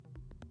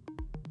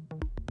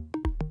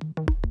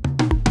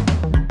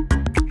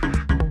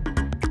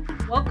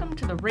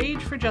Welcome to the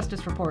Rage for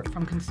Justice Report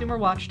from Consumer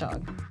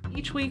Watchdog.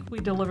 Each week we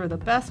deliver the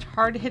best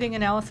hard-hitting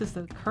analysis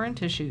of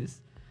current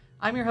issues.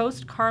 I'm your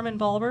host, Carmen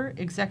Balber,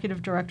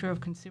 Executive Director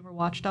of Consumer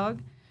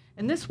Watchdog,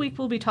 and this week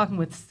we'll be talking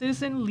with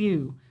Susan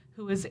Liu,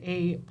 who is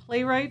a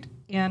playwright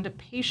and a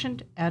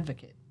patient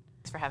advocate.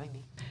 Thanks for having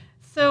me.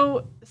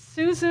 So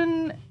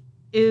Susan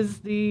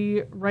is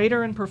the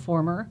writer and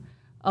performer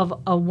of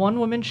a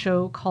one-woman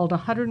show called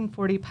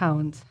 140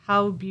 Pounds,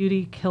 How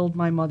Beauty Killed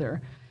My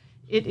Mother.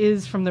 It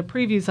is, from the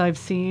previews I've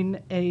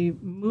seen, a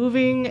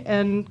moving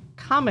and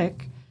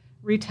comic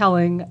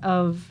retelling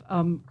of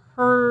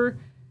her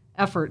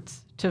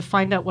efforts to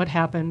find out what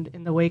happened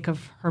in the wake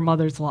of her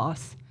mother's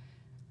loss.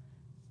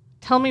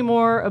 Tell me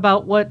more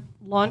about what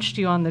launched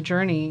you on the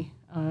journey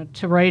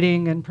to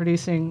writing and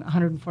producing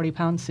 140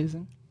 Pounds,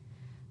 Susan.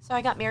 So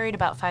I got married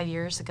about 5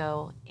 years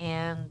ago,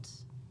 and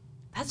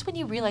that's when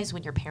you realize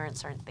when your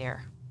parents aren't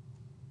there.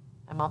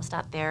 My mom's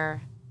not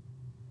there.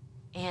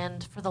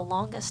 And for the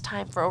longest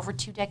time, for over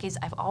 2 decades,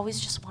 I've always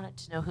just wanted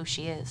to know who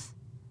she is.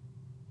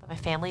 But my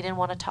family didn't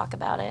want to talk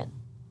about it.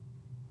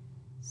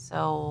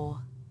 So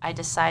I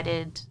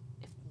decided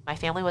if my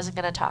family wasn't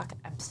going to talk,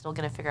 I'm still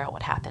going to figure out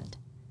what happened.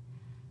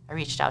 I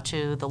reached out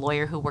to the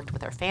lawyer who worked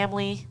with our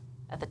family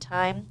at the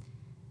time,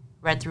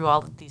 read through all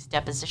of these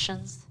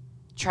depositions,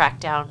 tracked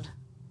down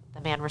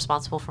the man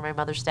responsible for my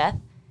mother's death,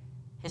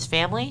 his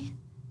family,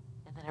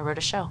 and then I wrote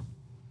a show.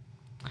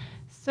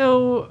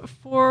 So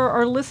for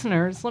our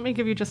listeners, let me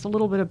give you just a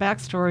little bit of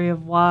backstory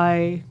of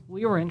why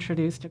we were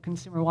introduced to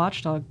Consumer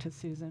Watchdog to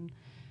Susan.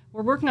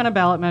 We're working on a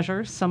ballot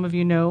measure, some of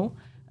you know,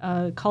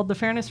 called the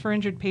Fairness for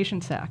Injured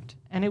Patients Act,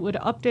 and it would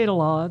update a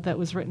law that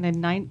was written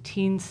in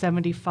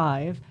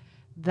 1975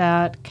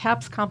 that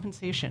caps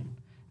compensation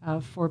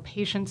for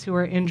patients who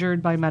are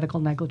injured by medical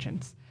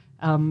negligence.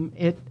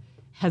 It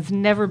has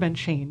never been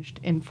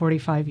changed in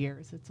 45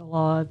 years. It's a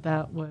law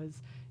that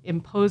was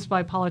imposed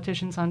by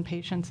politicians on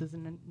patients, has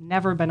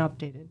never been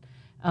updated.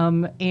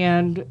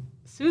 And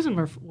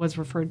Susan was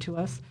referred to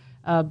us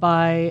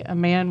by a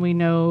man we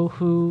know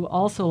who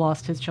also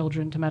lost his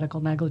children to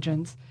medical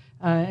negligence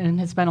and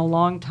has been a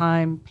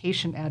long-time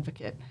patient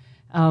advocate.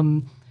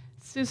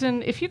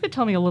 Susan, if you could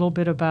tell me a little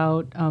bit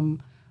about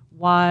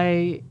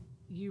why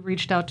you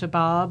reached out to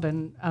Bob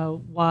and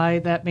why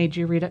that made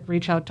you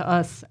reach out to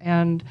us,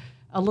 and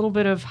a little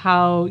bit of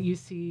how you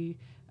see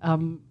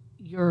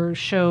your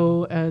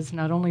show as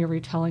not only a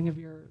retelling of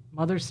your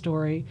mother's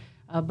story,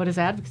 but as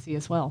advocacy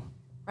as well.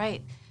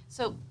 Right.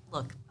 So,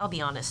 look, I'll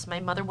be honest. My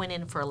mother went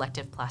in for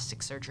elective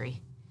plastic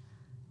surgery,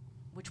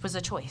 which was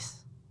a choice.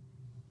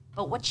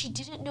 But what she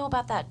didn't know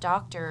about that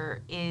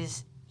doctor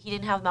is he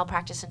didn't have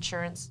malpractice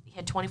insurance. He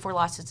had 24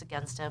 lawsuits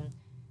against him.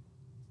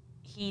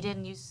 He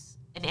didn't use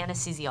an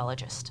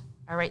anesthesiologist.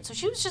 All right. So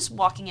she was just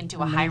walking into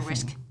a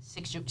high-risk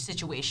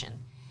situation.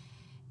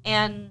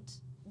 And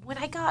when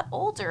I got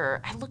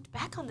older, I looked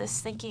back on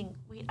this thinking,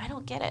 wait, I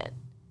don't get it.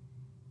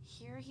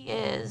 Here he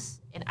is,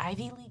 an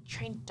Ivy League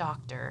trained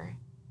doctor,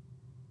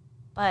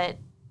 but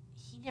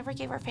he never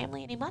gave our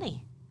family any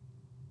money.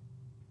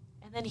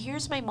 And then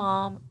here's my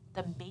mom,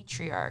 the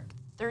matriarch,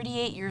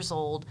 38 years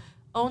old,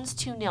 owns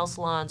 2 nail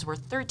salons,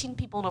 worth 13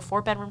 people in a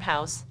 4-bedroom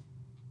house,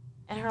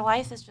 and her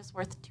life is just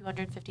worth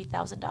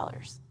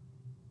 $250,000.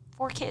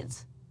 4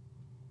 kids.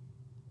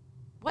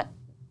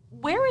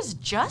 Where is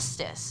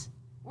justice?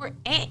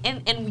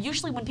 And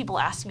usually when people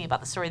ask me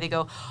about the story, they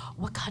go,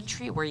 what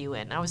country were you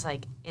in? And I was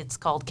like, it's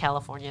called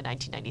California,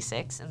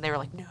 1996. And they were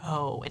like,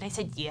 no. And I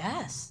said,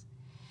 yes.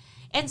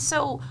 And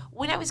so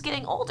when I was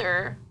getting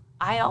older,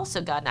 I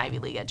also got an Ivy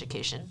League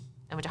education.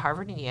 I went to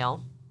Harvard and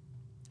Yale.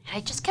 And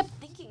I just kept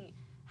thinking,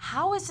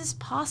 how is this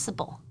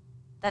possible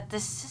that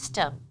this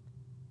system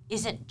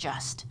isn't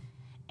just?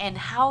 And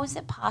how is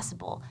it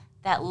possible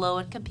that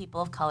low-income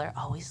people of color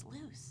always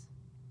lose?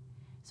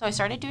 So I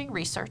started doing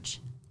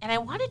research. And I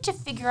wanted to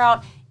figure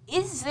out,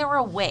 is there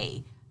a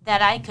way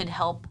that I could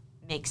help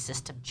make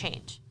system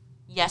change?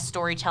 Yes,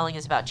 storytelling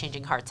is about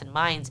changing hearts and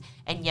minds.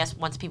 And yes,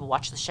 once people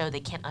watch the show, they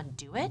can't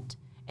undo it.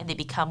 And they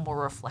become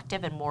more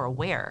reflective and more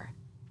aware.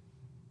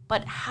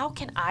 But how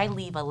can I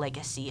leave a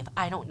legacy if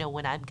I don't know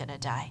when I'm going to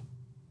die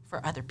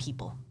for other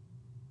people?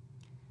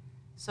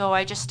 So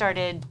I just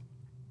started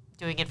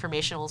doing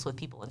informationals with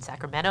people in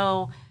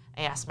Sacramento.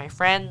 I asked my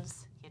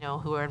friends,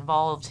 who are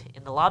involved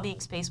in the lobbying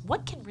space,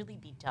 what can really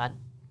be done?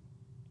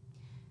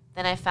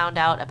 Then I found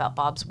out about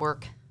Bob's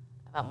work,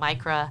 about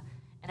MICRA,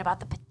 and about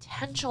the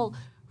potential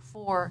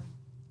for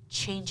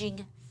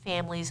changing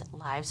families'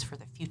 lives for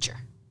the future.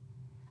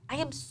 I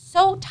am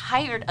so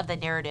tired of the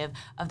narrative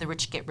of the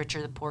rich get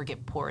richer, the poor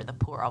get poorer, the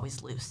poor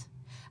always lose.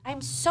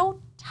 I'm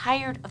so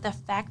tired of the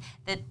fact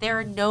that there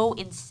are no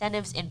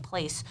incentives in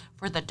place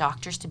for the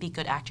doctors to be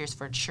good actors,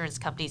 for insurance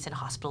companies and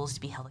hospitals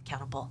to be held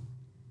accountable.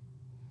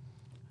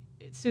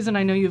 Susan,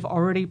 I know you've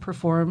already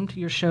performed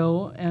your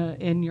show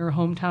in your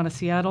hometown of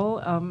Seattle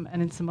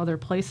and in some other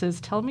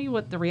places. Tell me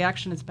what the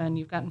reaction has been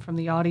you've gotten from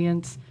the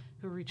audience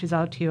who reaches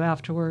out to you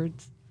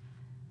afterwards.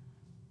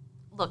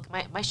 Look,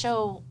 my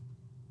show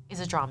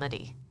is a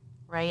dramedy,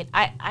 right?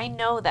 I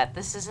know that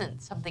this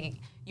isn't something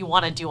you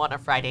want to do on a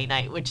Friday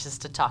night, which is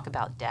to talk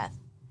about death.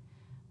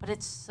 But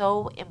it's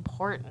so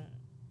important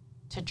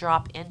to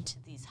drop into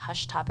these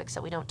hush topics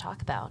that we don't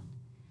talk about.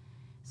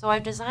 So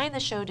I've designed the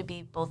show to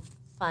be both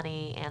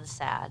funny and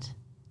sad,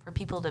 for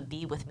people to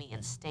be with me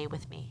and stay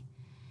with me.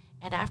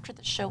 And after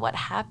the show, what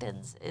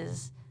happens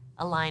is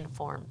a line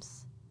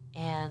forms,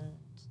 and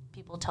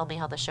people tell me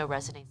how the show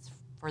resonates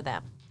for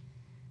them.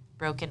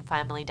 Broken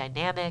family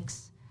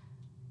dynamics,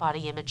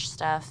 body image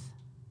stuff,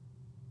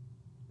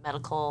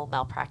 medical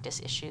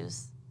malpractice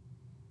issues,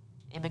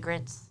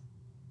 immigrants.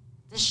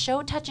 This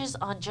show touches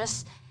on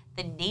just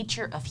the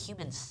nature of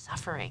human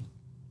suffering,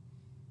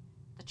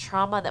 the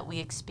trauma that we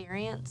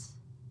experience,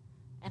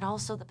 and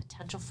also the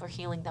potential for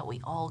healing that we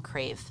all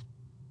crave.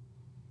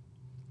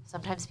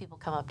 Sometimes people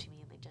come up to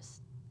me and they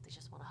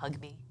just want to hug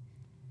me.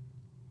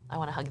 I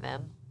want to hug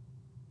them.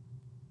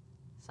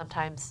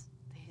 Sometimes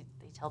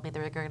they tell me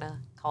they're going to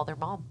call their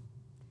mom.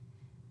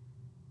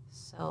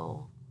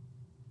 So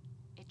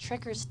it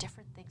triggers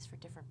different things for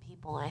different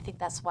people. And I think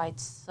that's why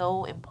it's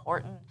so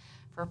important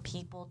for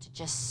people to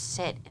just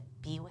sit and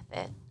be with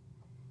it.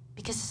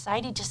 Because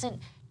society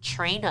doesn't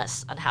train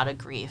us on how to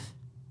grieve.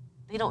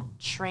 They don't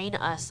train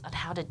us on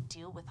how to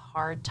deal with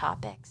hard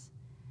topics.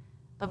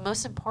 But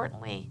most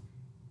importantly,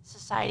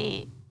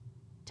 society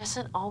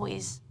doesn't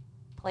always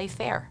play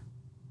fair.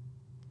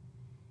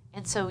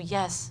 And so,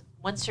 yes,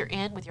 once you're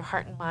in with your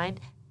heart and mind,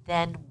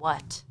 then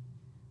what?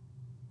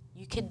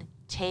 You can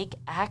take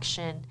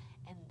action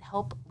and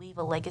help leave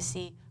a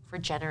legacy for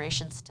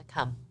generations to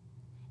come.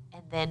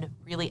 And then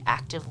really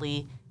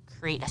actively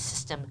create a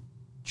system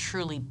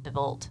truly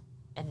built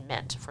and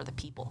meant for the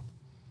people.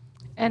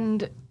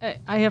 And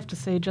I have to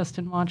say, just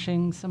in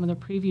watching some of the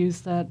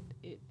previews, that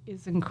it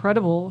is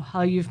incredible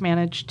how you've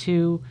managed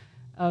to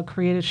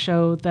create a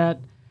show that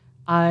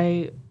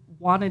I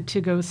wanted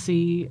to go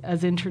see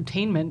as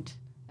entertainment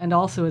and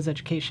also as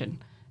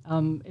education.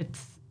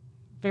 It's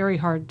very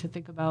hard to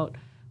think about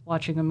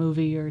watching a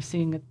movie or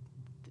seeing a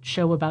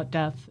show about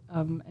death,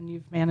 and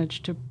you've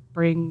managed to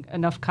bring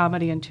enough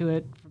comedy into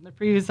it from the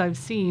previews I've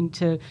seen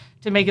to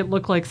make it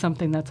look like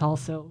something that's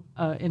also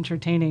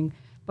entertaining.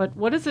 But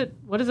what is it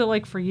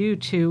like for you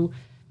to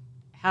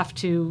have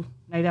to,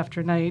 night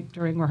after night,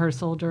 during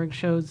rehearsal, during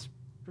shows,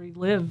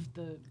 relive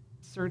the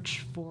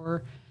search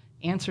for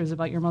answers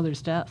about your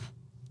mother's death?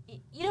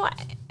 You know,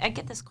 I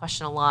get this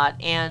question a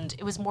lot, and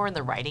it was more in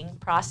the writing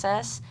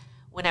process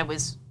when I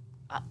was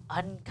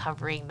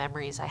uncovering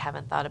memories I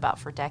haven't thought about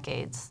for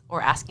decades,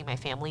 or asking my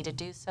family to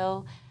do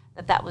so,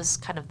 that was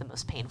kind of the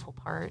most painful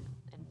part,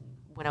 and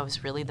when I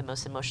was really the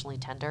most emotionally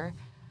tender.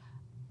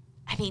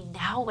 I mean,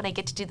 now when I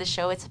get to do the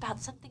show, it's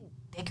about something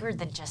bigger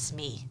than just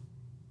me.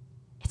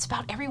 It's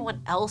about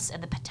everyone else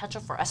and the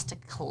potential for us to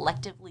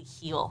collectively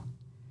heal.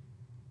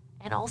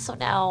 And also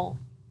now,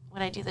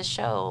 when I do the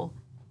show,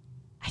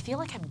 I feel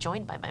like I'm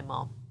joined by my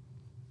mom.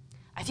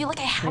 I feel like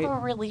I have a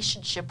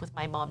relationship with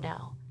my mom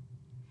now.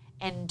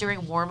 And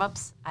during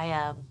warm-ups,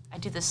 I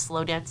do this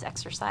slow dance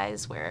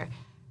exercise where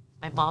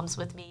my mom's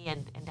with me,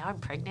 and now I'm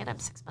pregnant. I'm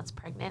 6 months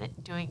pregnant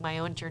and doing my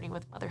own journey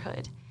with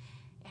motherhood.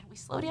 And we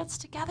slow dance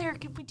together.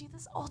 Can we do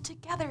this all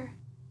together?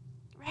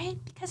 Right?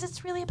 Because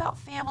it's really about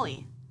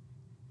family.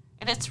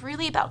 And it's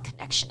really about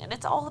connection. And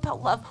it's all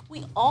about love.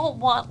 We all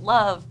want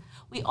love.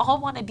 We all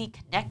want to be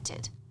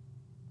connected.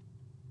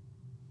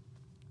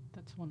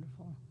 That's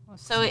wonderful.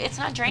 So it's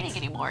not draining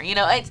anymore. You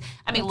know, look,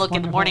 wonderful.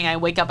 In the morning I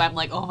wake up, I'm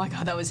like, oh my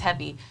God, that was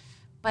heavy.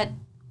 But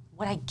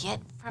what I get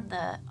from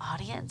the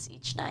audience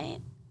each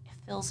night, it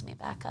fills me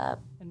back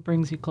up. And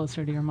brings you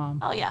closer to your mom.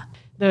 Oh, yeah.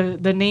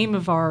 The name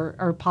of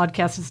our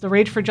podcast is the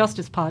Rage for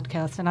Justice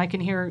podcast, and I can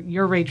hear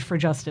your rage for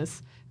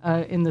justice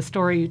in the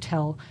story you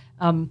tell.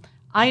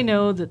 I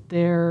know that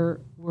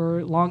there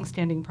were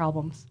longstanding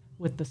problems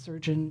with the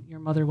surgeon your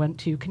mother went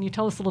to. Can you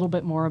tell us a little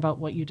bit more about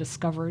what you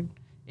discovered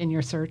in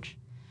your search?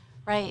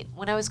 Right.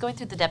 When I was going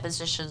through the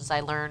depositions,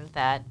 I learned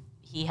that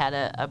he had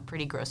a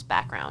pretty gross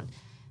background.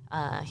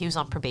 He was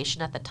on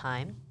probation at the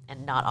time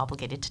and not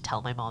obligated to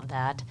tell my mom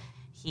that.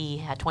 He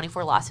had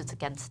 24 lawsuits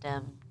against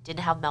him,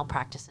 didn't have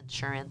malpractice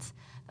insurance.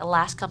 The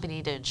last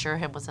company to insure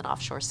him was an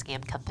offshore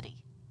scam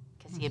company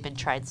because he had been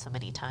tried so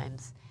many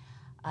times.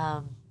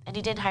 And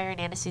he didn't hire an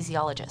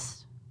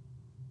anesthesiologist.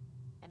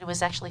 And it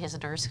was actually his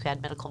nurse who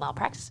had medical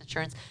malpractice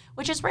insurance,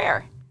 which is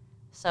rare.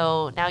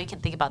 So now you can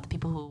think about the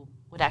people who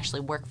would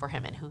actually work for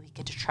him and who he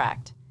could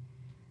attract.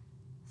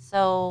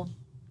 So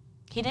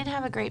he didn't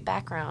have a great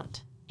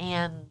background.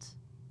 And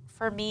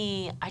for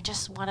me, I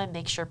just want to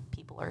make sure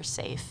people are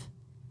safe.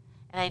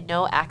 And I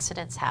know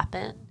accidents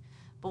happen,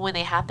 but when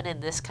they happen in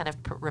this kind of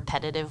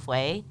repetitive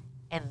way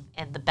and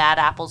the bad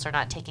apples are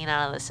not taken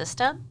out of the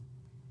system,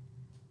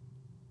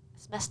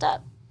 it's messed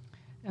up.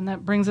 And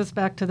that brings us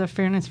back to the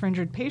Fairness for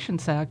Injured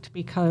Patients Act,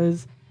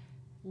 because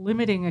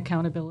limiting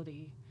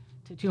accountability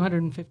to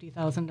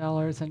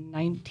 $250,000 and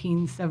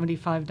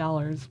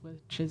 $1,975,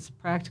 which is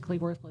practically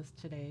worthless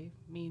today,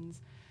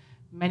 means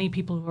many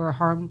people who are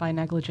harmed by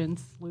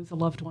negligence, lose a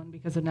loved one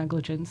because of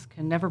negligence,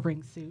 can never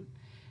bring suit.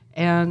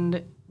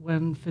 And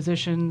when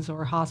physicians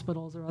or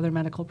hospitals or other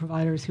medical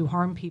providers who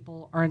harm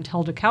people aren't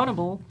held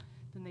accountable,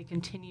 then they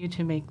continue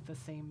to make the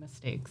same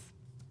mistakes.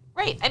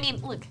 Right. I mean,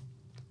 look,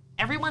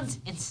 everyone's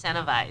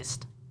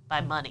incentivized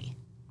by money,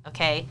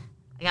 okay?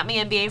 I got my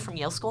MBA from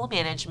Yale School of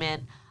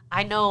Management.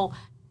 I know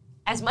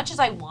as much as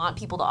I want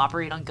people to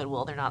operate on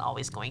goodwill, they're not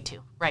always going to,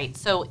 right?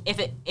 So if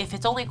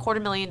it's only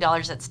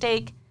 $250,000 at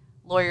stake,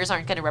 lawyers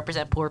aren't going to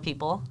represent poor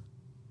people,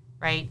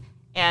 right?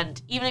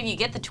 And even if you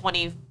get the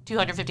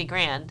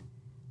 $250,000,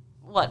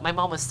 what? My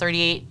mom was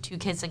 38, 2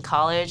 kids in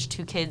college,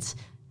 2 kids,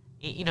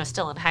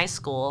 still in high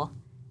school,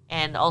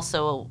 and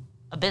also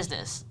a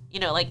business.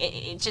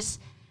 It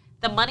just,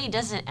 the money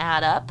doesn't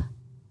add up,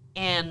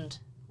 and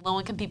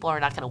low-income people are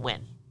not going to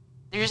win.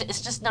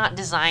 It's just not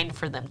designed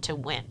for them to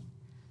win.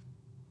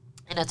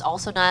 And it's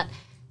also not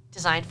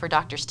designed for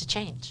doctors to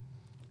change.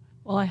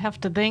 Well, I have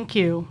to thank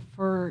you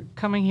for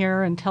coming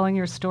here and telling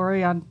your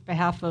story on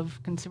behalf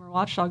of Consumer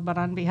Watchdog, but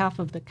on behalf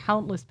of the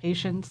countless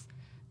patients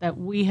that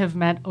we have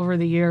met over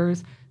the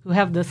years who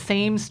have the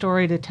same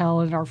story to tell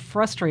and are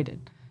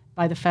frustrated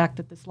by the fact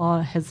that this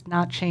law has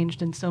not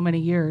changed in so many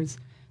years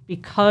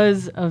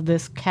because of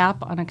this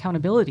cap on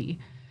accountability.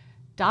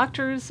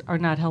 Doctors are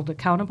not held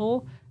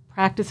accountable.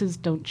 Practices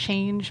don't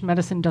change.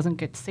 Medicine doesn't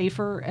get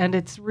safer. And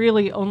it's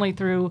really only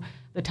through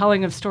the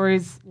telling of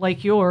stories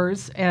like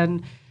yours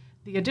and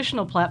the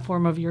additional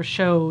platform of your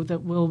show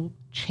that will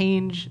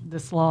change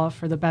this law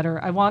for the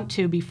better. I want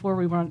to, before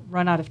we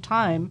run out of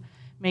time,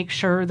 make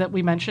sure that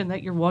we mention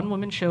that your One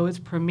Woman show is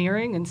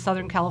premiering in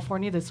Southern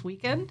California this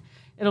weekend.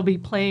 It'll be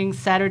playing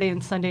Saturday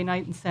and Sunday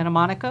night in Santa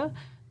Monica,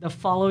 the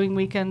following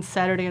weekend,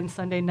 Saturday and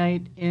Sunday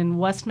night in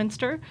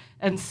Westminster.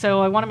 And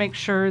so I want to make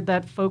sure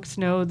that folks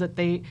know that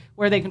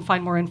where they can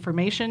find more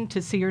information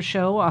to see your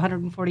show,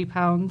 140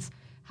 Pounds,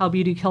 How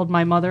Beauty Killed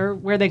My Mother,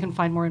 where they can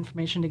find more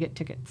information to get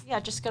tickets. Yeah,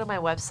 just go to my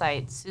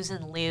website,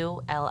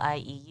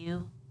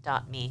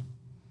 SusanLiu.me.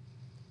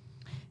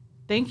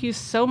 Thank you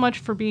so much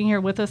for being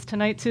here with us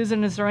tonight,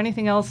 Susan. Is there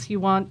anything else you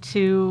want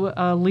to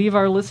leave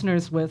our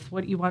listeners with?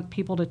 What you want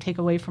people to take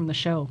away from the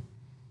show?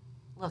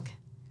 Look,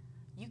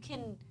 you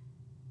can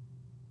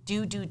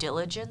do due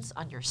diligence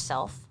on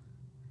yourself,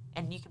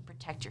 and you can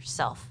protect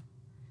yourself.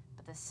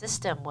 But the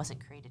system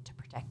wasn't created to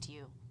protect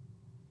you.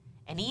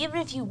 And even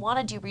if you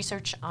want to do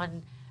research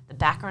on the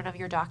background of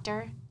your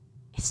doctor,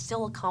 it's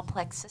still a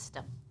complex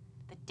system.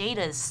 The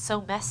data is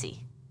so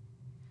messy.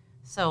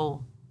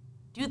 So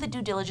do the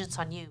due diligence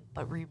on you,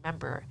 but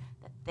remember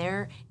that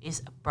there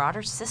is a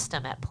broader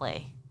system at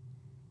play,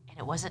 and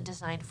it wasn't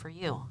designed for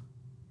you.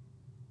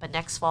 But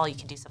next fall, you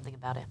can do something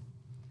about it.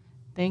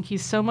 Thank you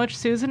so much,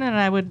 Susan. And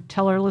I would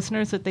tell our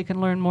listeners that they can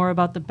learn more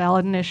about the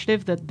ballot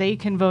initiative that they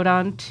can vote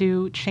on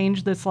to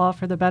change this law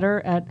for the better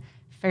at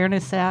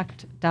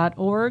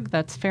fairnessact.org.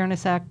 That's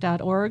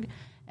fairnessact.org.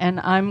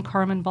 And I'm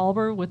Carmen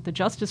Balber with the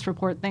Justice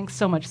Report. Thanks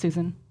so much,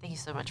 Susan. Thank you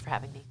so much for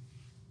having me.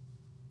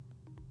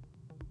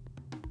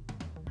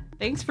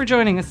 Thanks for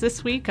joining us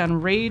this week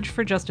on Rage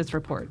for Justice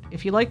Report.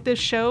 If you like this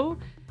show,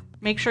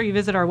 make sure you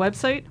visit our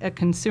website at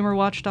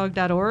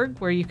consumerwatchdog.org,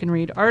 where you can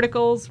read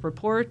articles,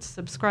 reports,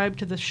 subscribe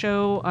to the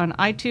show on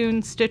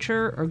iTunes,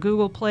 Stitcher, or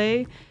Google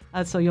Play,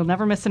 so you'll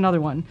never miss another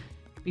one.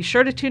 Be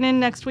sure to tune in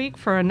next week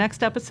for our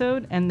next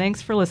episode, and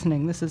thanks for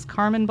listening. This is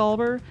Carmen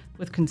Balber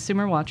with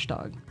Consumer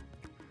Watchdog.